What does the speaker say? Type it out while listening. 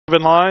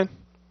in line.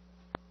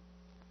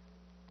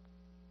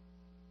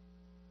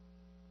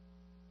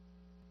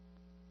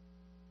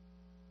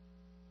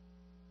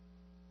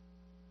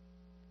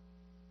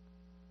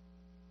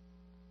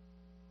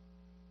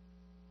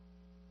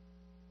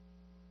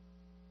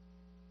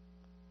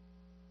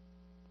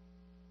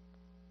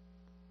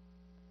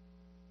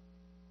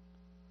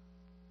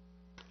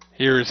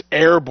 Here's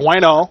Air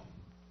Bueno.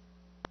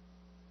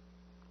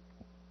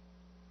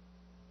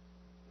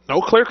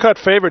 No clear-cut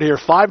favorite here.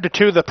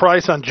 5-2 the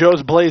price on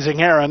Joe's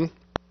Blazing Aaron.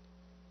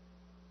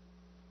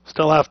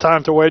 Still have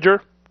time to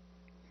wager.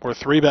 We're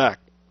 3 back.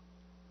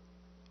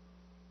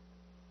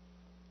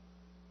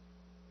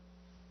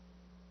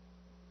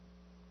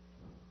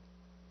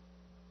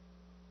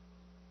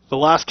 The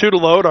last 2 to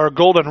load are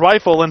Golden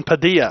Rifle and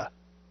Padilla.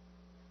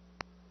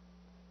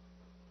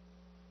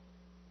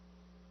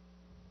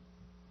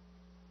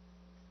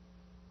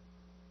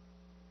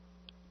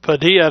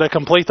 Padilla to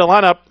complete the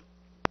lineup.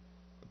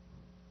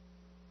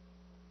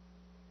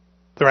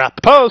 They're at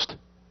the post.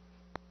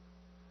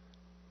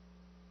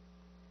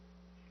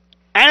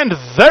 And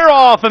they're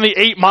off in the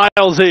 8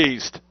 miles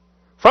east.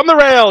 From the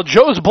rail,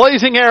 Joe's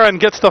Blazing Aaron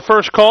gets the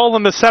first call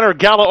in the center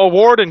Gala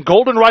Award, and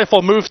Golden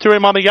Rifle moves to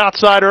him on the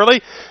outside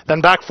early.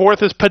 Then back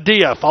fourth is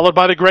Padilla, followed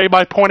by the gray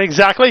by point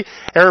exactly.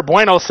 Air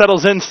Bueno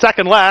settles in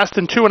second last,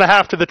 and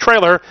 2.5 to the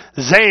trailer,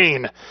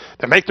 Zane.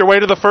 They make their way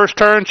to the first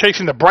turn,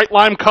 chasing the bright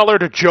lime color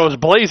to Joe's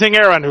Blazing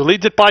Aaron, who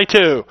leads it by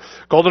 2.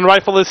 Golden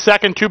Rifle is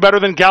second, 2 better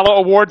than Gala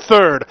Award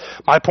third.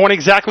 My point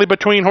exactly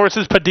between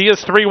horses,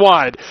 Padilla's 3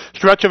 wide.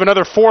 Stretch of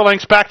another 4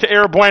 lengths back to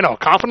Air Bueno.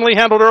 Confidently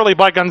handled early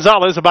by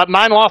Gonzalez, about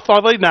 9 off the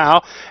lead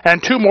now,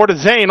 and 2 more to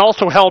Zane,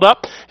 also held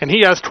up, and he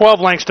has 12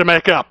 lengths to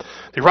make up.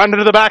 They run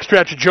into the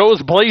backstretch.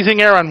 Joe's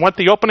Blazing Aaron went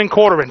the opening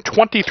quarter in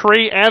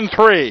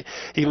 23-3.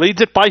 He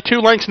leads it by 2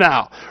 lengths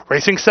now.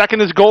 Racing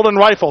second is Golden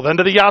Rifle, then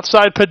to the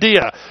outside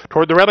Padilla.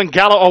 Toward the railing,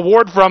 Gala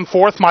Award from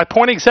fourth. My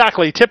point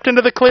exactly, tipped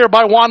into the clear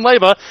by Juan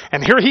Leyva,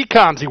 and here he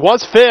comes. He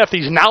was fifth.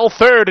 He's now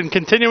third and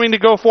continuing to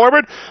go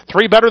forward.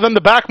 3 better than the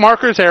back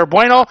markers, Air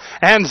Bueno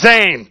and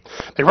Zane.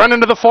 They run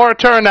into the far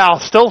turn now,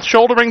 still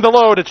shouldering the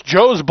load. It's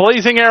Joe's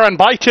Blazing Aaron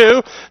by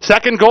 2.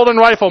 Second, Golden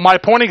Rifle. My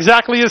point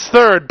exactly is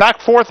third. Back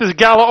fourth is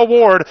Gala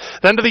Award.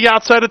 Then to the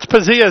outside, it's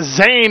Padilla.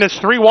 Zane is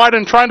 3 wide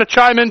and trying to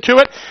chime into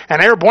it,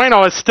 and Air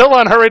Bueno is still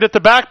unhurried at the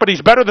back, but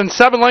he's better than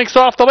 7 lengths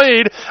off the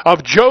lead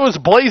of Joe's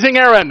Blazing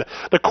Aaron.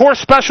 The course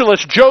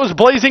specialist, Joe's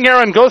Blazing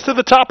Aaron, goes to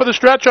the top of the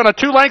stretch on a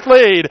 2-length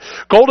lead.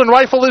 Golden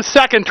Rifle is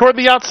second. Toward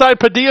the outside,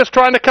 Padilla's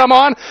trying to come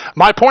on.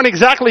 My point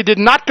exactly did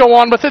not go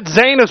on with it.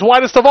 Zane is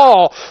widest of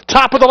all.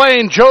 Top of the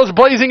lane, Joe's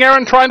Blazing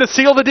Aaron trying to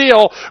seal the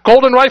deal.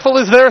 Golden Rifle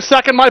is there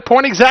second. My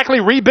point exactly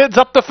rebids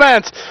up the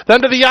fence.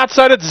 Then to the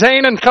outside, it's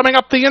Zane, and coming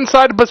up the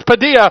inside was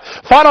Padilla.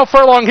 Final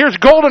furlong. Here's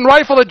Golden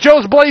Rifle at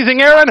Joe's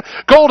Blazing Aaron.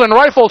 Golden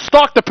Rifle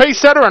stalked the pace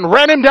setter and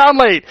ran him down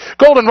late.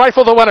 Golden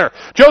Rifle the winner.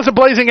 Joe's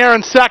Blazing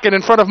Aaron second,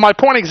 in front of My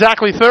point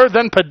exactly third.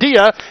 Then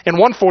Padilla in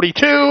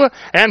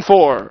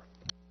 1:42.4.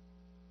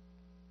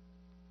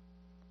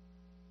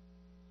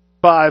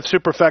 5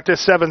 Superfecta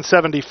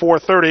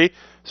 774.30.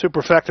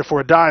 Superfecta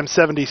for a dime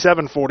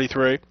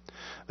 77.43.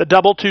 The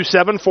double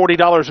 2-7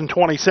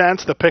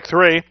 $40.20. The pick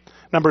 3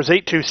 numbers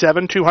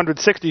 8-2-7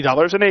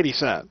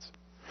 $260.80.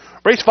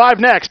 Race 5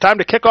 next. Time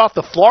to kick off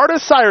the Florida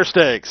Sire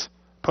Stakes.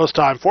 Post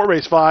time for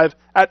race 5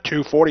 at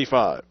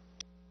 2:45.